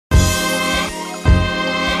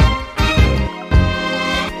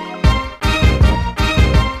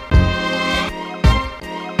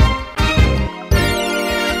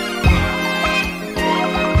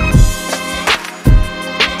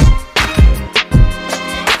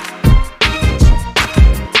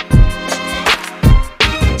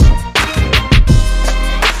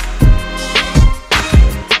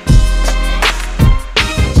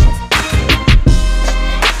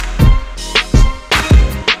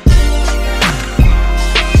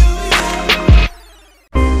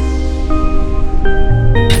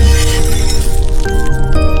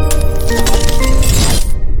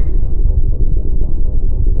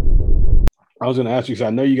was going to ask you because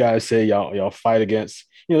I know you guys say y'all fight against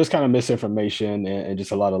this kind of misinformation and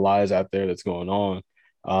just a lot of lies out there that's going on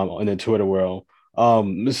in the Twitter world.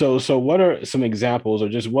 So what are some examples, or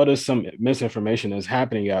just what is some misinformation that's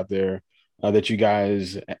happening out there that you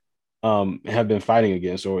guys have been fighting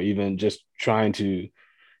against, or even just trying to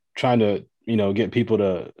get people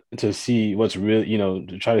to see what's really,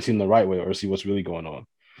 to try to see them the right way or see what's really going on.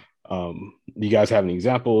 Do you guys have any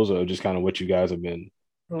examples of just kind of what you guys have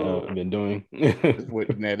Oh, been doing?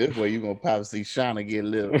 This way you're gonna probably see Shauna get a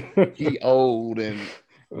little. He old and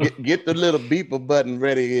get the little beeper button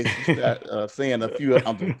ready if she start saying a few.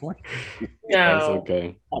 I'm just playing. That's no.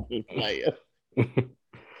 okay. I'm just playing.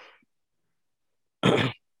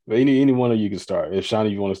 But any one of you can start. If Shauna,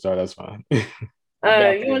 you want to start, that's fine. I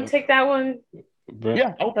got You want to you. take that one? Brent?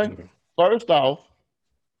 Yeah. Okay. Okay. First off,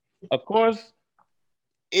 of course,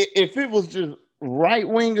 if it was just right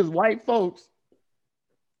wingers, white folks,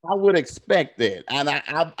 I would expect that, and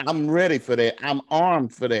I'm ready for that. I'm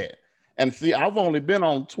armed for that. And see, I've only been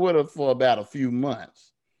on Twitter for about a few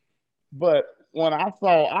months, but when I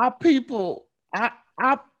saw our people that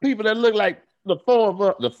look like the four of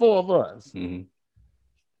us, Mhm.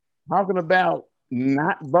 talking about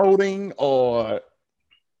not voting or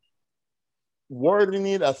wording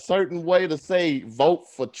it a certain way to say vote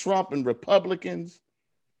for Trump and Republicans.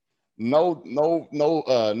 No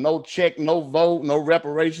check, no vote, no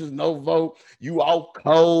reparations, no vote. You all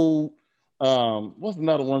cold. What's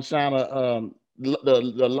another one, Shana?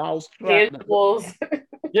 The lost track. Tangibles.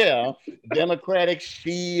 Yeah, Democratic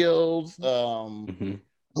shields, Mhm.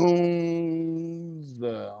 goons.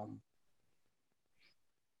 That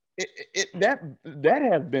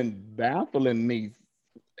has been baffling me,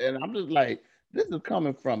 and I'm just like, this is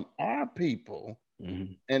coming from our people.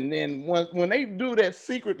 Mhm. And then when they do that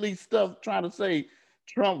secretly stuff, trying to say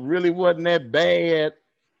Trump really wasn't that bad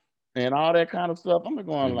and all that kind of stuff, I'm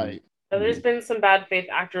going Mhm. like, So there's been some bad faith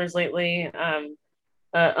actors lately.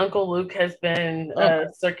 Uncle Luke has been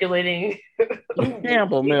Uncle circulating. Luke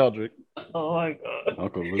Campbell, Mildred, Oh my god.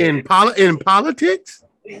 Uncle Luke. In politics. pop,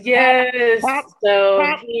 Yes. pop, So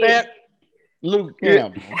pop that Luke Yeah.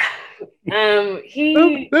 Campbell. he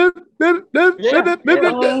Yeah,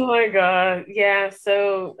 yeah. oh my god. Yeah.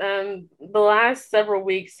 So the last several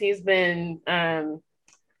weeks he's been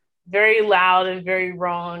very loud and very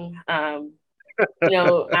wrong.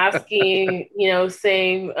 Asking,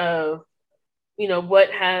 saying what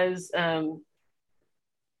has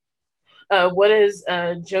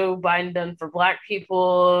Joe Biden done for Black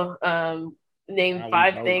people? Name How we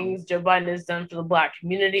five voting? things Joe Biden has done for the Black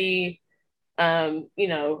community. And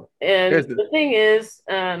Yes, the thing is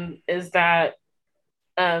that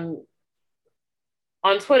um,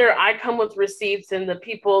 on Twitter, I come with receipts, and the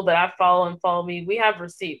people that I follow and follow me, we have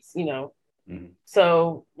receipts. Mhm.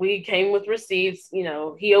 So we came with receipts.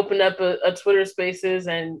 He opened up a Twitter Spaces,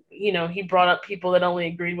 and he brought up people that only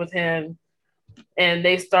agreed with him, and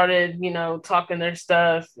they started, talking their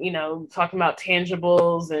stuff, talking about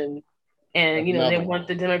tangibles and That's they another one. want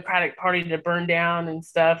the Democratic Party to burn down and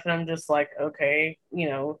stuff. And I'm just like, okay.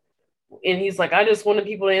 And he's like, I just wanted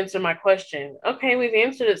people to answer my question. Okay, we've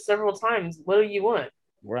answered it several times. What do you want?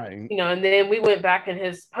 Right. And then we went back in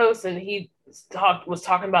his post, and he was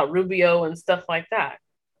talking about Rubio and stuff like that.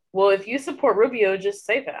 Well, if you support Rubio, just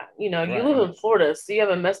say that. You live Right. in Florida, so you have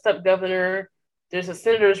a messed up governor. There's a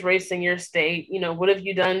senator's race in your state. What have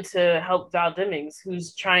you done to help Val Demings,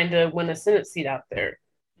 who's trying to win a Senate seat out there?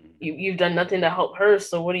 You've done nothing to help her.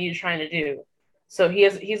 So what are you trying to do? So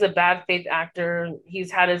he's a bad faith actor.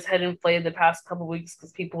 He's had his head inflated the past couple of weeks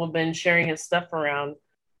because people have been sharing his stuff around.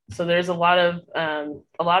 So there's a lot of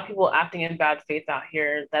people acting in bad faith out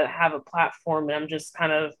here that have a platform, and I'm just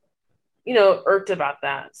kind of irked about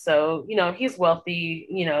that. So he's wealthy,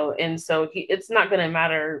 and so it's not going to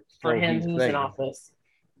matter for So him he's who's in safe. office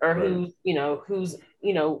or Right. who's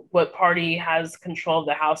what party has control of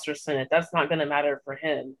the House or Senate. That's not going to matter for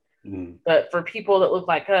him. Mhm. But for people that look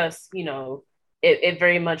like us, it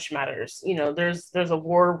very much matters. There's a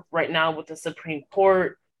war right now with the Supreme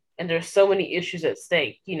Court, and there's so many issues at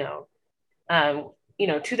stake.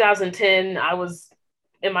 2010, I was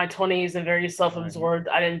in my 20s and very Right. self-absorbed.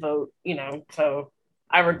 I didn't vote, so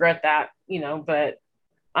I regret that. But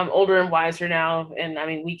I'm older and wiser now, and I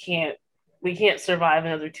mean we can't survive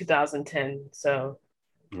another 2010. So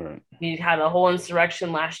Right. we had a whole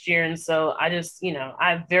insurrection last year, and so I just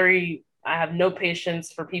I have no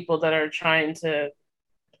patience for people that are trying to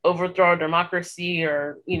overthrow our democracy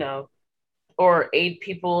or aid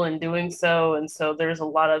people in doing so. And so there's a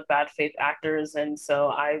lot of bad faith actors, and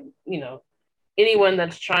so anyone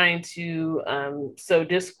that's trying to sow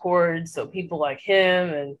discord, so people like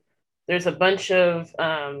him and There's a bunch of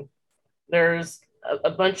there's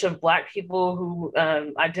a bunch of Black people who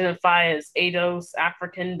identify as ADOS,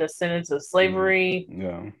 African Descendants of Slavery,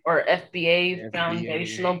 or FBA,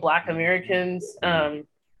 Foundational Black Americans, that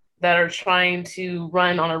are trying to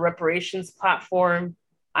run on a reparations platform.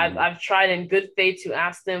 I've tried in good faith to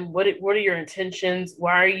ask them, what are your intentions?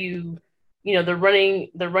 Why are you, they're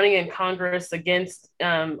running in Congress against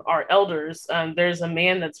our elders. There's a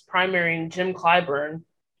man that's primarying Jim Clyburn.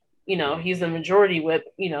 He's a majority whip,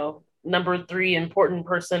 number 3 important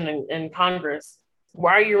person in Congress.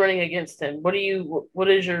 Why are you running against him? What are you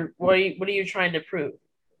trying to prove?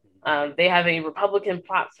 They have a Republican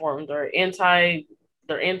platform. They're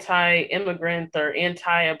anti-immigrant, they're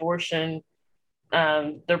anti-abortion,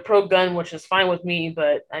 they're pro-gun, which is fine with me,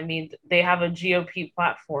 but I mean, they have a GOP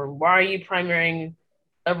platform. Why are you primarying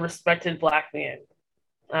a respected Black man?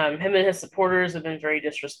 Him and his supporters have been very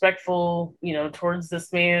disrespectful, towards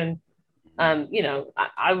this man. I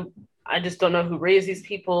just don't know who raised these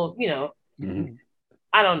people,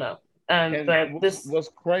 I don't know. But this was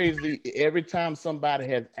crazy. Every time somebody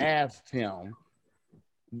has asked him,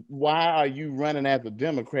 why are you running as a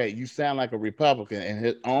Democrat? You sound like a Republican. And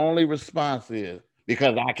his only response is,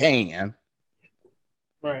 because I can.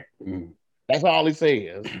 Right. That's all he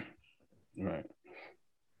says. Right.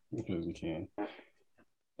 Because he can.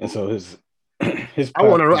 And so his I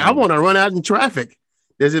want to run out in traffic.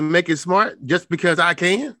 Does it make it smart just because I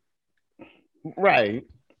can? Right.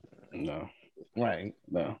 No. Right.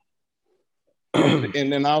 No.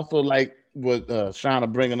 And then also, like what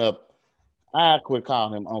Shauna bringing up, I quit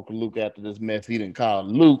calling him Uncle Luke after this mess. He didn't call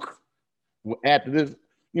Luke after this,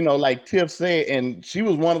 like Tiff said, and she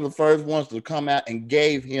was one of the first ones to come out and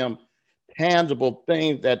gave him tangible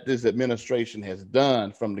things that this administration has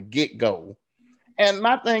done from the get-go. And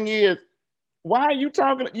my thing is, why are you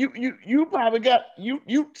talking? You probably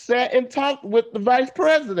you sat and talked with the vice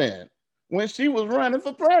president when she was running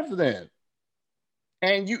for president,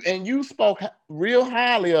 and you spoke real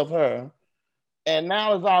highly of her. And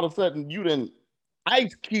now it's all of a sudden you didn't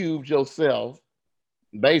ice cube yourself,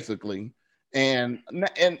 basically. And I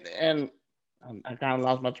kind of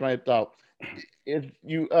lost my train of thought. If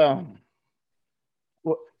you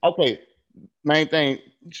okay, main thing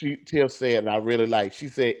Tiff said, and I really like, she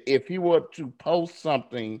said, if he were to post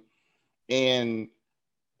something in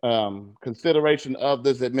consideration of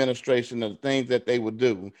this administration and the things that they would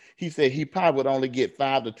do, he said he probably would only get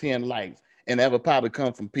 5 to 10 likes. And that would probably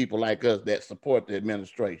come from people like us that support the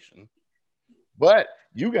administration. But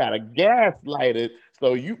you got to gaslight it.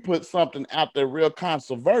 So you put something out there real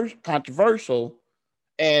controversial,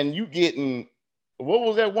 and you getting, what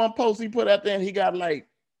was that one post he put out there? And he got like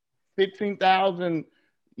 15,000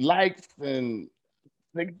 likes and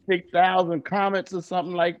 6,000 comments or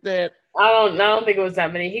something like that. I don't think it was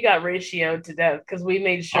that many. He got ratioed to death because we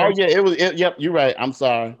made sure. Oh yeah, yep, you're right. I'm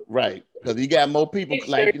sorry. Right. Because he got more people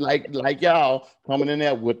like y'all coming in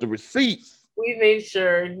there with the receipts. We made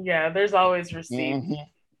sure, there's always receipts.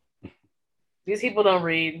 Mm-hmm. These people don't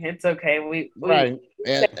read. It's okay. We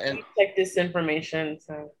check this information.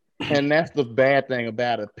 So. And that's the bad thing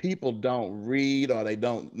about it. People don't read, or they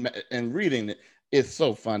don't, and reading it is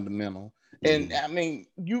so fundamental. And I mean,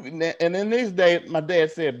 and in this day, my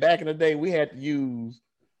dad said back in the day, we had to use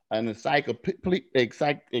an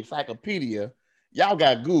encyclopedia. Y'all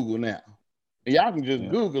got Google now. Y'all can just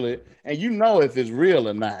Google it, and if it's real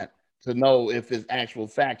or not, to know if it's actual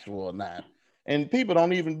factual or not. And people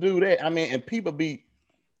don't even do that. I mean, and people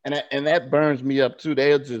and that burns me up too.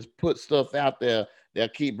 They'll just put stuff out there. They'll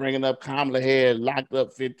keep bringing up Kamala Harris locked up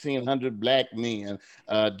 1,500 Black men.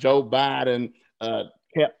 Joe Biden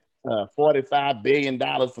kept $45 billion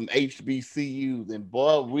from HBCUs, and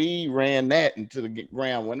boy, we ran that into the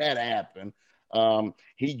ground when that happened.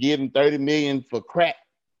 He giving $30 million for crack.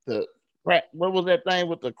 What was that thing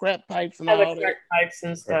with the crack pipes and all that? Crack pipes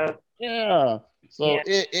and stuff. Yeah. So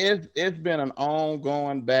it's been an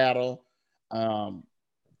ongoing battle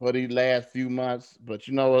for these last few months, but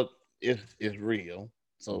you know what? It's real.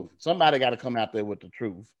 So somebody got to come out there with the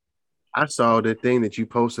truth. I saw the thing that you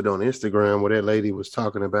posted on Instagram where that lady was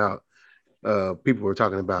talking about, people were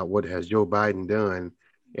talking about what has Joe Biden done,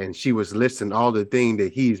 and she was listing all the things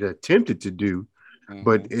that he's attempted to do,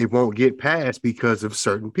 but it won't get passed because of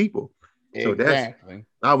certain people. So exactly.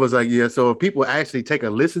 I was like, so if people actually take a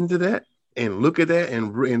listen to that and look at that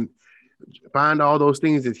and find all those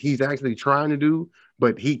things that he's actually trying to do,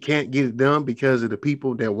 but he can't get it done because of the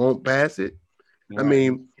people that won't pass it. Right. I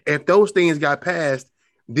mean, if those things got passed,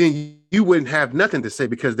 then you wouldn't have nothing to say,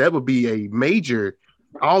 because that would be a major,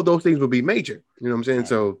 all those things would be major. You know what I'm saying? Right.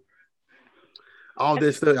 So all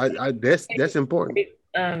this stuff, that's important.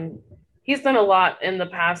 he's done a lot in the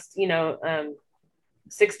past,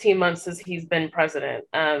 16 months since he's been president,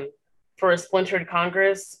 for a splintered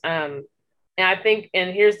Congress. And I think,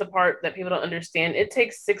 and here's the part that people don't understand, it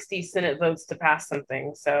takes 60 Senate votes to pass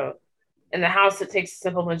something. So in the House, it takes a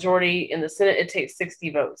simple majority. In the Senate, it takes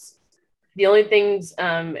 60 votes. The only things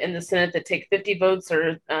in the Senate that take 50 votes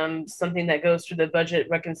are something that goes through the budget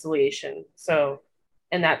reconciliation. So,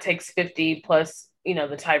 and that takes 50 plus, the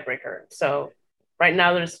tiebreaker. So right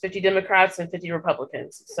now there's 50 Democrats and 50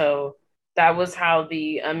 Republicans. So that was how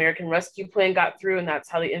the American Rescue Plan got through, and that's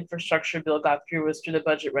how the infrastructure bill got through, was through the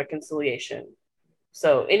budget reconciliation.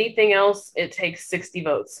 So anything else, it takes 60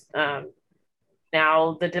 votes.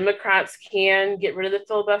 Now, the Democrats can get rid of the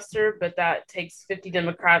filibuster, but that takes 50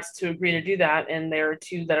 Democrats to agree to do that, and there are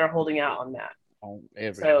 2 that are holding out on that.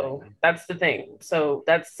 So that's the thing. So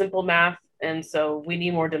that's simple math, and so we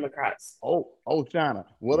need more Democrats. China,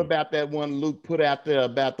 what about that one Luke put out there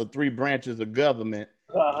about the 3 branches of government?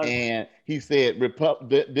 And he said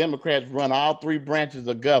Democrats run all 3 branches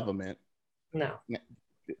of government. No.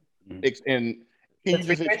 And can you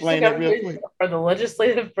just explain that real quick? Are the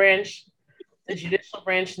legislative branch, the judicial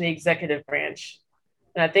branch, and the executive branch.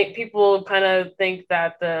 And I think people kind of think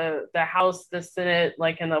that the House, the Senate,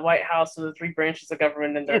 like in the White House, are the 3 branches of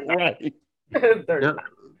government, and they're not. Right. They're not.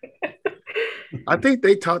 I think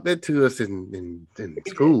they taught that to us in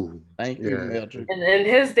school. Thank you, Mildred. And in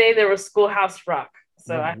his day, there was Schoolhouse Rock.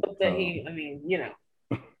 So I hope that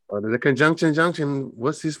Or the conjunction junction,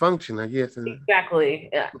 what's his function, I guess. Exactly.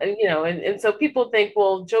 And so people think,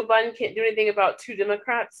 well, Joe Biden can't do anything about 2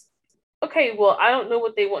 Democrats. Okay, well, I don't know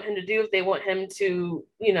what they want him to do. If they want him to,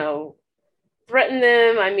 threaten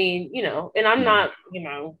them, and I'm not,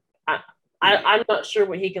 I'm not sure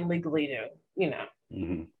what he can legally do,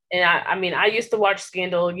 Mm-hmm. And I used to watch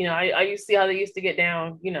Scandal, I used to see how they used to get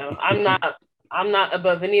down, I'm not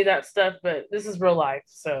above any of that stuff, but this is real life.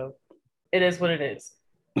 So it is what it is.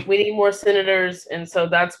 We need more senators. And so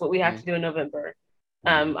that's what we have to do in November.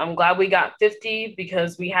 I'm glad we got 50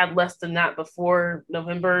 because we had less than that before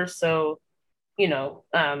November. So, there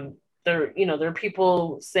are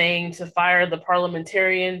people saying to fire the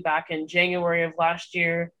parliamentarian back in January of last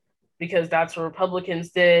year, because that's what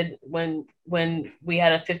Republicans did when we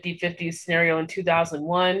had a 50-50 scenario in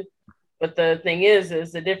 2001. But the thing is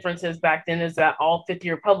the difference is back then is that all 50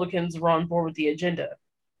 Republicans were on board with the agenda.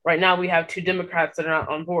 Right now we have 2 Democrats that are not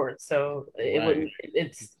on board. So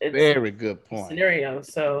it's very good point scenario.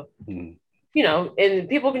 So, and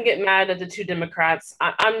people can get mad at the 2 Democrats.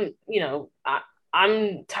 I'm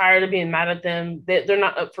tired of being mad at them. They're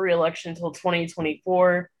not up for re-election until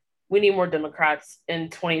 2024. We need more Democrats in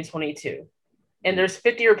 2022. And there's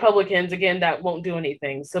 50 Republicans, again, that won't do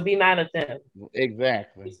anything. So be mad at them.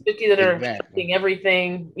 Exactly. There's 50 that are doing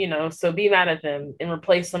everything, so be mad at them and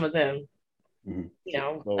replace some of them.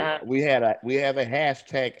 So we have a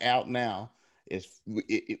hashtag out now. If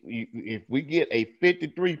we get a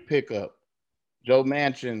 53 pickup, Joe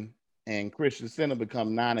Manchin and Christian Center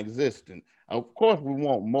become non-existent. Of course, we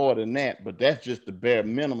want more than that, but that's just the bare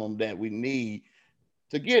minimum that we need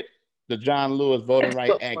to get the John Lewis Voting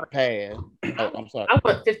Rights Act passed. Oh, I'm sorry. I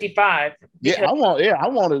want 55. I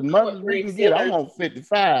want as much as we can get. I want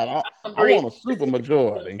 55. I want a super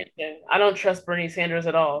majority. I don't trust Bernie Sanders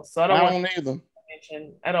at all. So I don't either.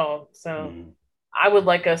 At all. So I would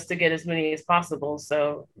like us to get as many as possible.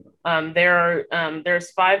 So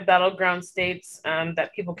there's 5 battleground states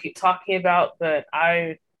that people keep talking about, but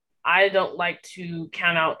I don't like to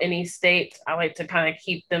count out any state. I like to kind of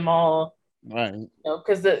keep them all, right?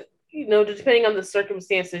 Because depending on the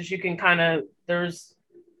circumstances, you can there's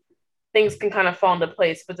things can kind of fall into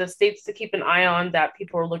place. But the states to keep an eye on that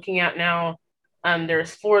people are looking at now,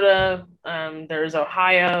 there's Florida, there's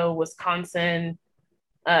Ohio, Wisconsin,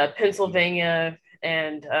 Pennsylvania,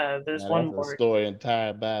 and there's one more. Story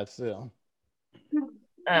entire by itself.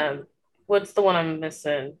 What's the one I'm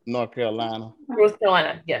missing? North Carolina. North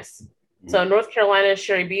Carolina, yes. So North Carolina,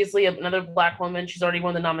 Sherry Beasley, another Black woman, she's already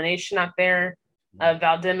won the nomination out there.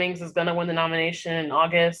 Val Demings is going to win the nomination in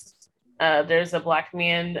August. There's a Black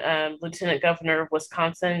man, Lieutenant Governor of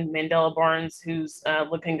Wisconsin, Mandela Barnes, who's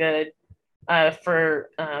looking good for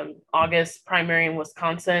August primary in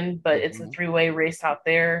Wisconsin, but it's a 3-way race out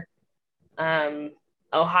there.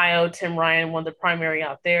 Ohio, Tim Ryan won the primary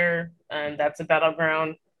out there, and that's a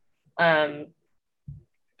battleground.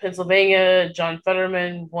 Pennsylvania, John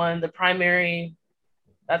Fetterman won the primary.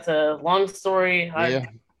 That's a long story.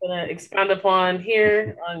 I'm going to expound upon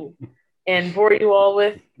here and bore you all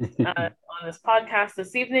with on this podcast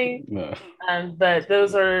this evening. But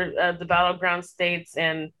those are the battleground states,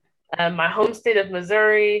 and My home state of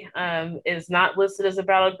Missouri is not listed as a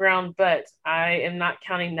battleground, but I am not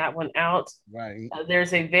counting that one out. Right.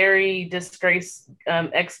 There's a very disgraced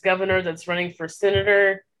ex-governor that's running for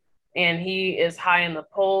senator, and he is high in the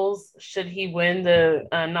polls. Should he win the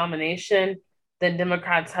nomination, then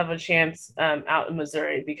Democrats have a chance out in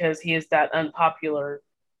Missouri because he is that unpopular.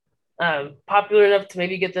 Popular enough to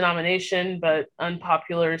maybe get the nomination, but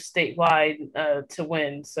unpopular statewide to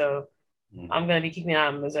win. So I'm going to be keeping an eye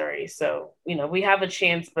on Missouri. So, we have a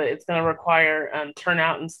chance, but it's going to require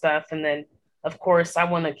turnout and stuff. And then, of course, I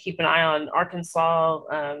want to keep an eye on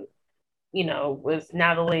Arkansas, with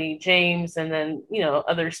Natalie James, and then,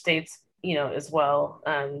 other states, as well.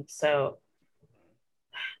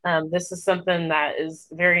 This is something that is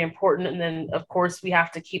very important. And then, of course, we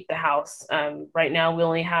have to keep the House. Right now, we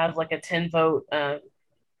only have like a 10-vote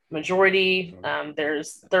majority.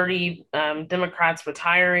 There's 30 Democrats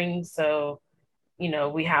retiring. So,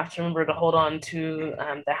 we have to remember to hold on to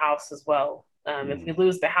the House as well. If we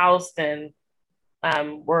lose the House, then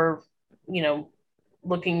we're,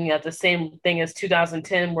 looking at the same thing as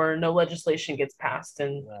 2010, where no legislation gets passed.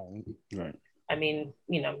 And right. I mean,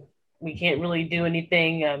 we can't really do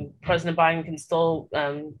anything. President Biden can still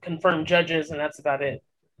confirm judges, and that's about it.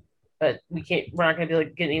 But we're not going to be able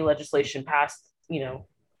to get any legislation passed,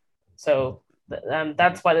 So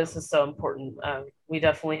that's why this is so important. We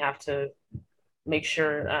definitely have to make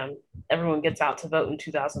sure everyone gets out to vote in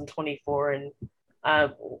 2024. And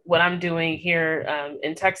what I'm doing here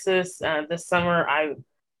in Texas this summer,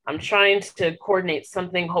 I'm trying to coordinate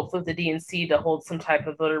something, hopefully with the DNC, to hold some type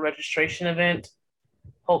of voter registration event.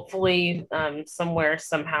 Hopefully somewhere,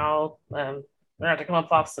 somehow, we're going to have to come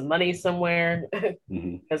up off some money somewhere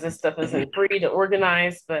because this stuff isn't free to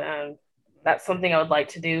organize. But that's something I would like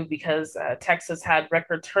to do because Texas had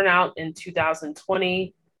record turnout in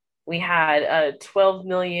 2020. We had 12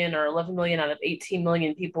 million or 11 million out of 18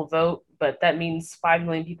 million people vote, but that means 5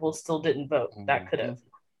 million people still didn't vote. That could have.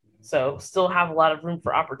 So still have a lot of room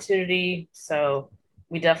for opportunity. So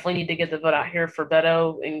we definitely need to get the vote out here for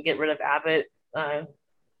Beto and get rid of Abbott.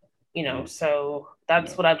 So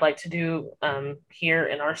that's what I'd like to do here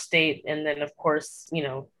in our state. And then, of course,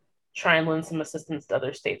 try and lend some assistance to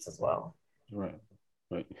other states as well. Right.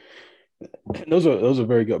 Those are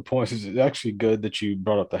very good points. It's actually good that you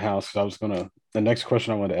brought up the House. The next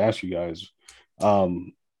question I wanted to ask you guys,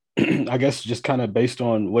 I guess just kind of based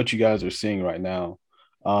on what you guys are seeing right now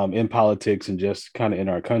in politics and just kind of in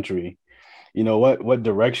our country, what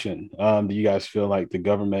direction do you guys feel like the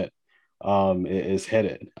government is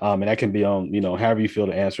headed? And that can be on, however you feel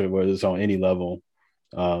to answer it, whether it's on any level,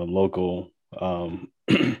 local,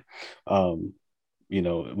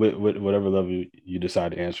 whatever level you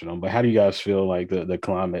decide to answer them. But how do you guys feel like the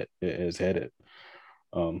climate is headed?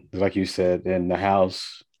 Like you said, in the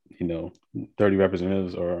House, 30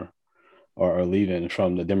 representatives are leaving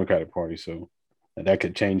from the Democratic Party. So that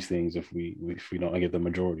could change things if we don't get the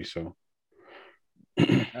majority. So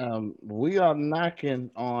we are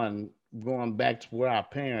knocking on going back to where our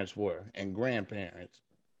parents were and grandparents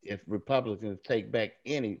if Republicans take back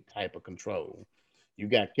any type of control. You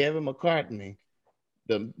got Kevin McCarthy,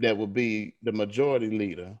 that will be the majority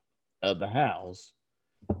leader of the House,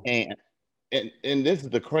 and this is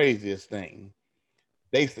the craziest thing.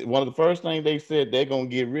 They said one of the first things they said they're gonna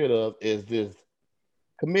get rid of is this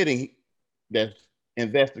committee that's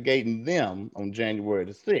investigating them on January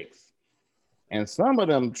the 6th. And some of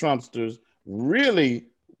them Trumpsters really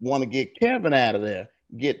want to get Kevin out of there,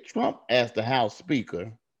 get Trump as the House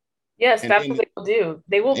Speaker. Yes, that's what they will do.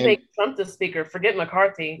 They will make Trump the Speaker, forget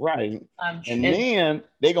McCarthy. Right. And then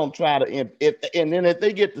they're going to try to, if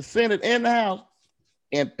they get the Senate and the House,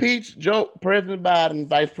 impeach President Biden,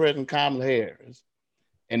 Vice President Kamala Harris.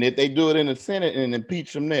 And if they do it in the Senate and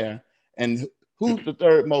impeach them there, and who's the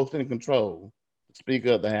third most in control?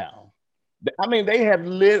 Speaker of the House. I mean, they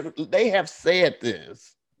have said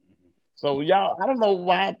this. So y'all, I don't know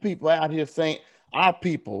why people out here saying, our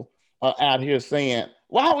people are out here saying,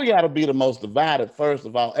 why we got to be the most divided, first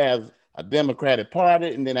of all, as a Democratic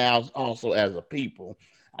Party, and then also as a people.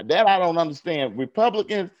 That I don't understand.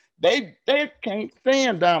 Republicans, they can't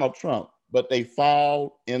stand Donald Trump, but they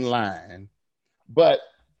fall in line. But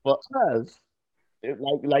for us,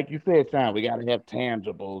 like you said, Sean, we got to have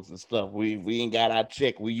tangibles and stuff. We ain't got our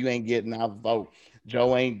check. You ain't getting our vote.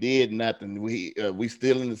 Joe ain't did nothing. We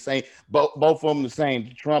still in the same. Both of them the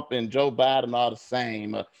same. Trump and Joe Biden are the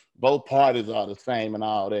same. Both parties are the same and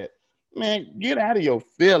all that. Man, get out of your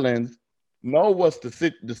feelings. Know what's the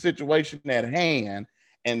situation at hand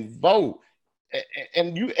and vote.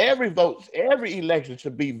 And every election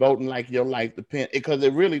should be voting like your life depends, because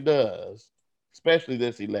it really does. especially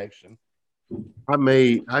this election.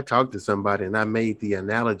 I talked to somebody and I made the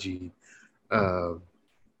analogy,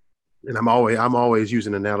 and I'm always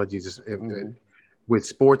using analogies with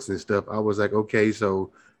sports and stuff. I was like, okay,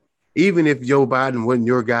 so even if Joe Biden wasn't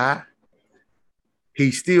your guy,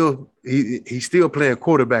 he's still playing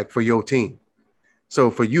quarterback for your team. So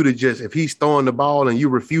for you to just, if he's throwing the ball and you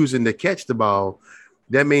refusing to catch the ball,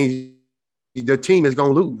 that means the team is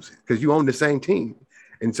going to lose because you own the same team.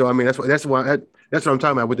 And so, I mean, that's what I'm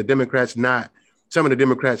talking about with the Democrats some of the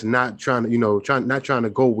Democrats not trying to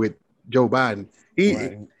go with Joe Biden.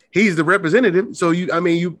 He's the representative. So he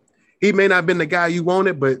may not have been the guy you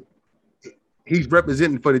wanted, but he's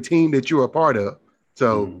representing for the team that you're a part of.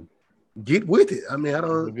 So get with it. I mean,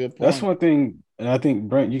 That's one thing, and I think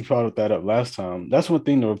Brent, you followed that up last time. That's one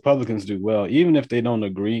thing the Republicans do well, even if they don't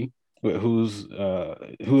agree with whoever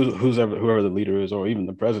the leader is, or even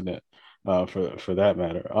the president, for that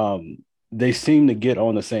matter. They seem to get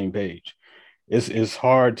on the same page. It's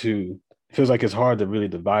hard to feels like it's hard to really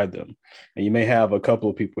divide them, and you may have a couple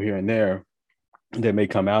of people here and there that may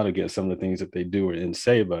come out against some of the things that they do and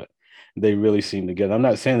say, but they really seem to get. I'm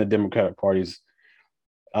not saying the Democratic Party's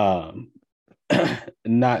not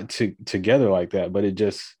together like that, but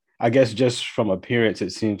I guess just from appearance,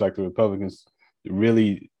 it seems like the Republicans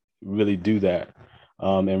really, really do that,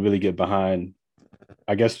 and really get behind.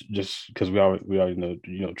 I guess just because we already know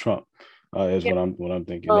Trump is what I'm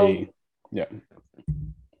thinking.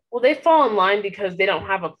 Well, they fall in line because they don't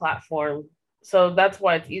have a platform, so that's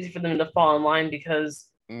why it's easy for them to fall in line because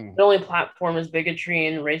the only platform is bigotry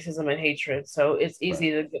and racism and hatred. So it's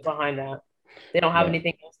easy to get behind that. They don't have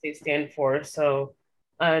anything else they stand for. So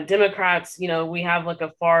Democrats, we have like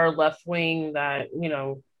a far left wing that, we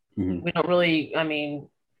don't really,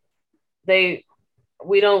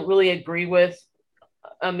 we don't really agree with,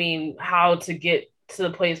 how to get to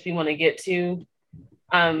the place we want to get to.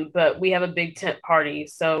 But we have a big tent party.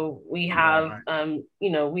 So we have,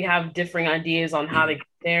 we have differing ideas on how to get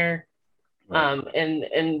there.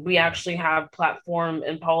 And we actually have platform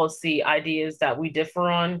and policy ideas that we differ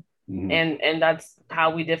on. And that's how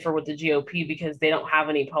we differ with the GOP because they don't have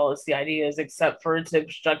any policy ideas except for to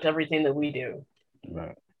obstruct everything that we do,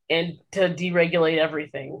 and to deregulate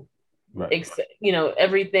everything,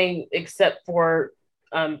 everything except for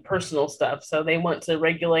personal stuff. So they want to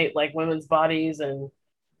regulate like women's bodies and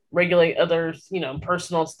regulate others,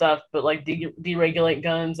 personal stuff, but like deregulate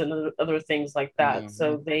guns and other things like that.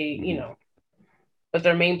 So they, but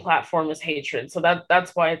their main platform is hatred. So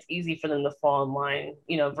that's why it's easy for them to fall in line,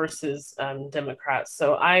 versus Democrats.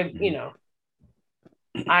 So I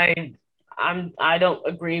don't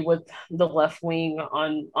agree with the left wing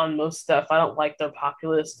on most stuff. I don't like their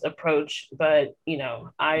populist approach, but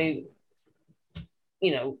it's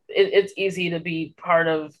easy to be part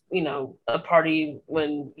of, a party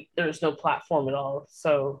when there's no platform at all.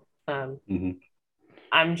 So I'm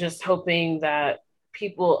just hoping that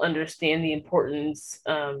people understand the importance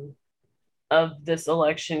of this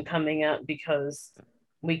election coming up because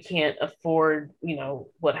we can't afford,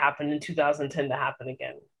 what happened in 2010 to happen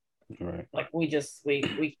again. Right. Like we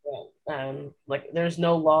can't, like there's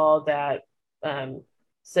no law that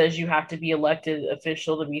says you have to be elected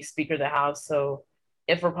official to be Speaker of the House. So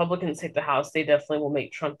if Republicans take the House, they definitely will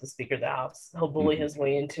make Trump the Speaker of the House. He'll bully his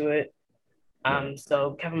way into it.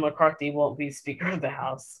 So Kevin McCarthy won't be Speaker of the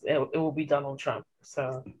House. It will be Donald Trump.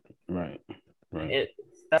 So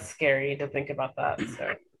that's scary to think about that.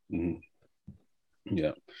 So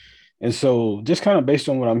yeah. And so just kind of based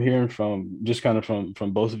on what I'm hearing from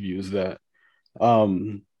both of you is that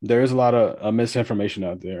there is a lot of misinformation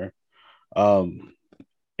out there.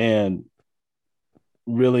 And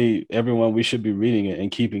really everyone, we should be reading it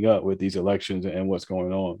and keeping up with these elections and what's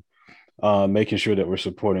going on, making sure that we're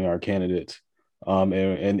supporting our candidates,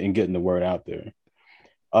 and getting the word out there.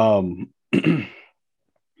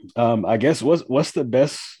 I guess what's the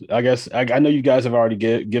best, I guess I know you guys have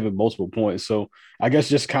already given multiple points. So I guess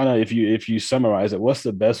just kind of if you summarize it, what's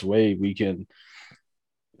the best way we can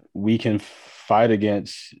fight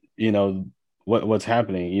against, what's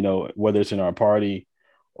happening, whether it's in our party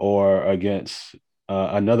or against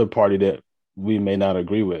another party that we may not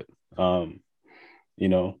agree with. I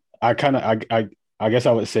guess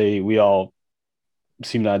I would say we all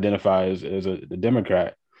seem to identify as a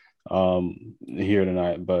Democrat here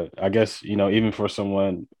tonight, but I guess even for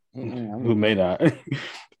someone who may not,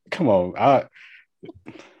 come on,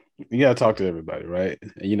 you gotta talk to everybody, right?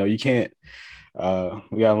 You can't.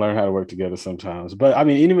 We gotta learn how to work together sometimes. But I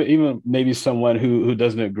mean, even maybe someone who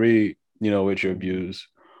doesn't agree, with your views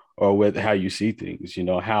or with how you see things.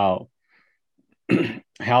 How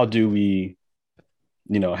do we,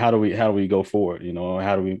 how do we go forward?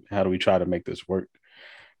 How do we try to make this work?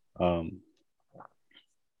 Um,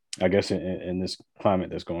 I guess in this climate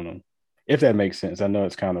that's going on, if that makes sense. I know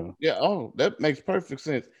it's kind of Yeah, oh, that makes perfect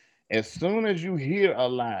sense. As soon as you hear a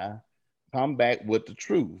lie, come back with the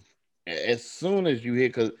truth. As soon as you hear,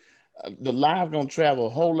 because the lie gonna travel a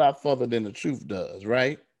whole lot further than the truth does,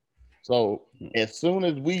 right? So as soon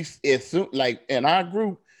like in our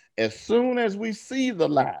group, as soon as we see the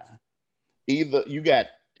lie, either you got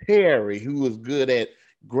Terry, who is good at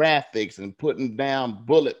graphics and putting down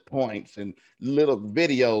bullet points and little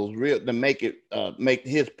videos real to make it make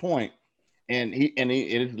his point, and he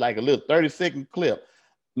it's like a little 30-second clip.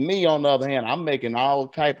 Me on the other hand, I'm making all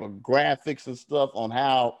type of graphics and stuff on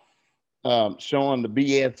how showing the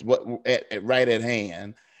BS right at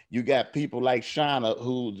hand. You got people like Shauna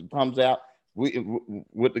who comes out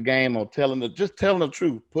with the game of telling the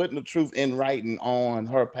truth, putting the truth in writing on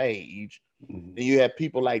her page. Mhm. Then you have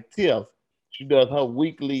people like Tiff. She does her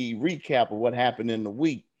weekly recap of what happened in the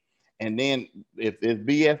week. And then if it's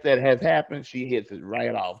BS that has happened, she hits it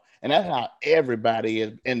right off. And that's how everybody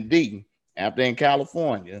is. And D, after in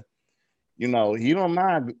California, you don't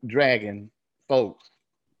mind dragging folks,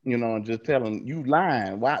 and just telling you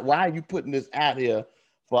lying. Why are you putting this out here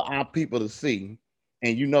for our people to see?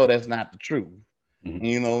 And that's not the truth.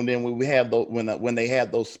 Mhm. And then we have those when they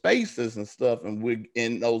have those spaces and stuff, and we're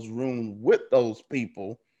in those rooms with those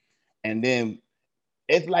people, and then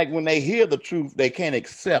it's like when they hear the truth, they can't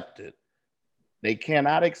accept it. They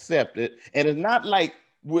cannot accept it. And it's not like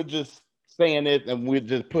we're just saying it and we're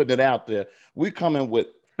just putting it out there. We coming with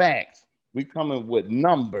facts. We coming with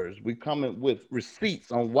numbers. We coming with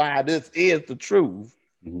receipts on why this is the truth.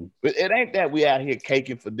 Mhm. But it ain't that we out here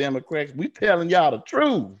caking for Democrats. We telling y'all the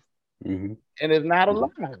truth. Mhm. And it's not a Mhm.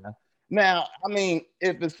 lie. Now, I mean,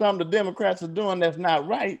 if it's something the Democrats are doing that's not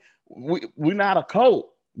right, we're not a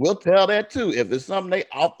cult. We'll tell that too. If it's something they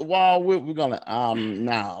off the wall with, we're gonna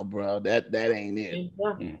no, bro, that ain't it.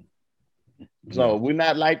 Yeah. Mhm. So we're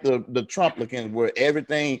not like the Trumplicans where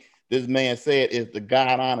everything this man said is the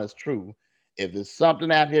God honest truth. If there's something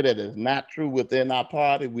out here that is not true within our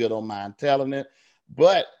party, we don't mind telling it.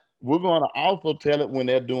 But we're going to also tell it when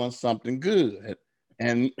they're doing something good.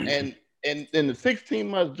 And in the 16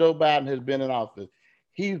 months Joe Biden has been in office,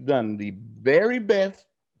 he's done the very best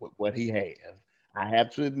with what he has. I have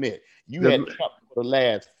to admit, you had The, Trump for the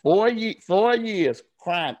last 4 years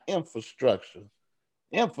crying infrastructure.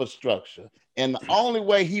 And the only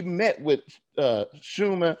way he met with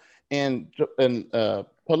Schumer and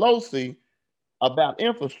Pelosi about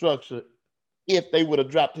infrastructure, if they would have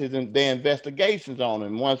dropped their investigations on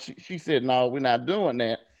him. Once she said, "No, we're not doing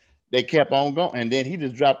that," they kept on going, and then he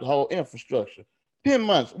just dropped the whole infrastructure. 10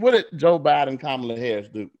 months. What did Joe Biden and Kamala Harris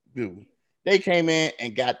do? They came in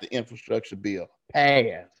and got the infrastructure bill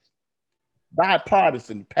passed,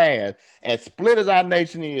 bipartisan passed. As split as our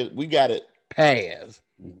nation is, we got it passed.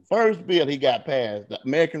 First bill he got passed, the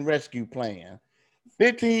American Rescue Plan,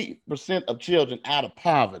 50% of children out of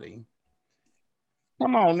poverty.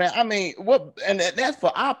 Come on now. I mean, what? And that's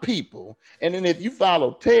for our people. And then if you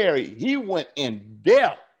follow Terry, he went in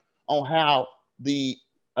depth on how the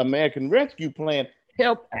American Rescue Plan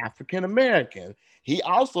helped African Americans. He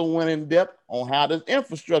also went in depth on how this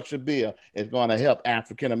infrastructure bill is going to help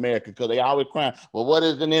African Americans because they always crying, well, what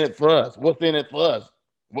is in it for us? What's in it for us?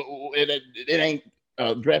 It ain't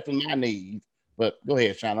addressing my needs. But go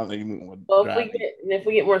ahead, Sean. I know you want to Well, drive me. if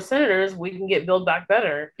we get more senators, we can get Build Back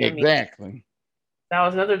Better. I mean, Exactly. that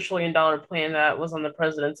was another $1 trillion plan that was on the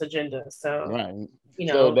president's agenda. So, Right. you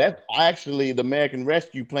So know, that's actually the American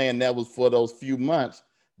Rescue Plan that was for those few months.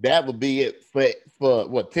 That would be it for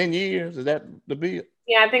what, 10 years? Is that the bill?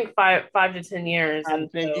 yeah, I think 5 to 10 years. Five to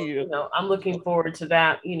And 10 so, years. I'm looking forward to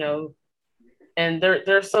that, and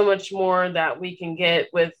there's so much more that we can get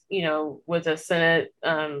with, with a Senate,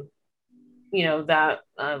 that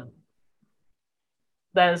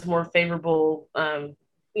is more favorable,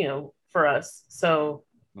 for us. So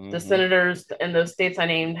the Mm-hmm. senators and those states I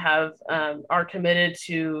named are committed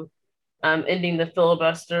to ending the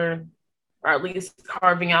filibuster, or at least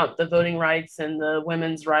carving out the voting rights and the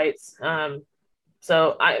women's rights.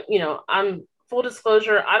 So I'm full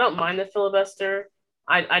disclosure. I don't mind the filibuster.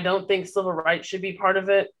 I don't think civil rights should be part of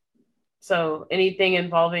it. So anything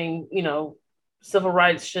involving, civil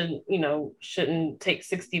rights shouldn't take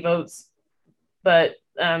 60 votes. But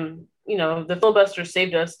the filibuster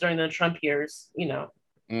saved us during the Trump years.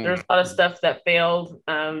 There's a lot of stuff that failed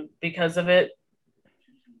because of it,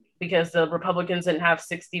 because the Republicans didn't have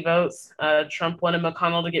 60 votes. Trump wanted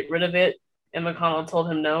McConnell to get rid of it, and McConnell told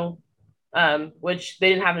him no. which they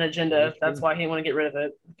didn't have an agenda. That's why he didn't want to get rid of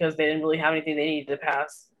it, because they didn't really have anything they needed to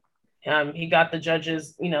pass. He got the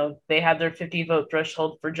judges, they had their 50 vote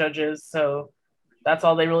threshold for judges. So that's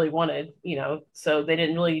all they really wanted, so they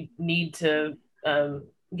didn't really need to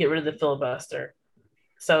get rid of the filibuster.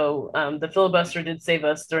 So the filibuster did save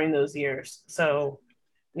us during those years. So,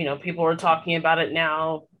 people are talking about it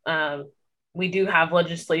now. We do have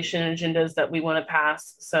legislation agendas that we want to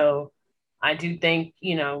pass. So I do think,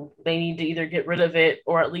 they need to either get rid of it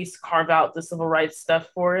or at least carve out the civil rights stuff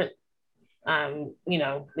for it. They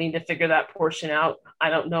need to figure that portion out. I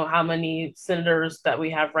don't know how many senators that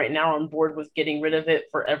we have right now on board with getting rid of it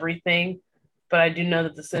for everything, but I do know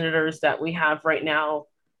that the senators that we have right now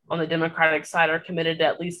on the Democratic side are committed to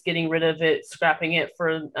at least getting rid of it, scrapping it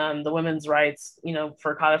for the women's rights,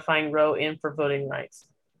 for codifying Roe and for voting rights.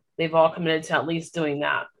 They've all committed to at least doing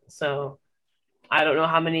that. So I don't know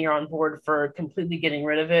how many are on board for completely getting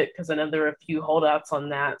rid of it, because I know there are a few holdouts on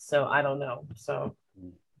that. So I don't know. So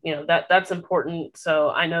that's important. So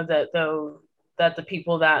I know that that the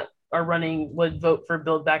people that are running would vote for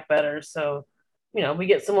Build Back Better. So, we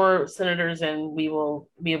get some more senators and we will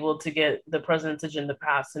be able to get the president's agenda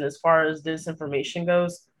passed. And as far as disinformation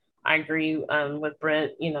goes, I agree with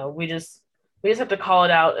Brent. We just have to call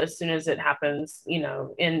it out as soon as it happens.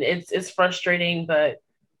 And it's frustrating, but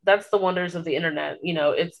that's the wonders of the internet.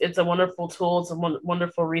 It's a wonderful tool. It's a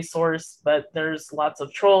wonderful resource, but there's lots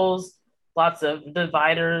of trolls, lots of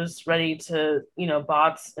dividers ready to,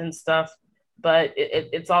 bots and stuff. But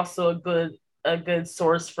it's also a good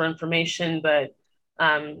source for information. But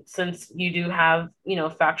since you do have,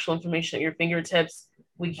 factual information at your fingertips,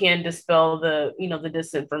 we can dispel the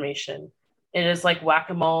disinformation. It is like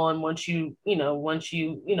whack-a-mole, and once you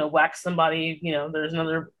whack somebody, there's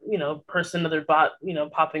another, person, another bot,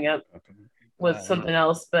 popping up with something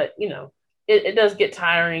else. But it does get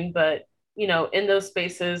tiring. But in those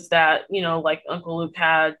spaces that, like Uncle Luke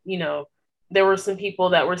had, there were some people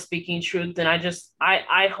that were speaking truth. And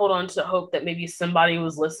I hold on to hope that maybe somebody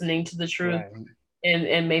was listening to the truth, right,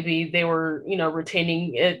 and maybe they were,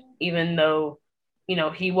 retaining it, even though,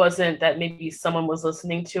 he wasn't, that maybe someone was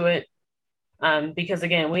listening to it. Because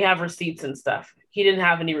again, we have receipts and stuff. He didn't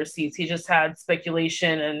have any receipts. He just had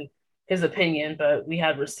speculation and his opinion, but we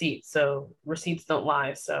had receipts. So receipts don't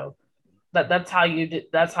lie. So that's how you deal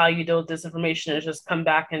with disinformation, is just come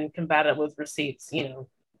back and combat it with receipts,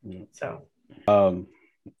 So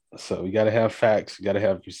so you got to have facts, you got to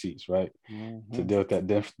have receipts, right? Mm-hmm. To deal with that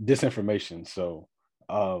disinformation. So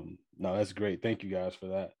no, that's great. Thank you guys for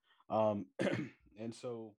that. And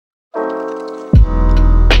so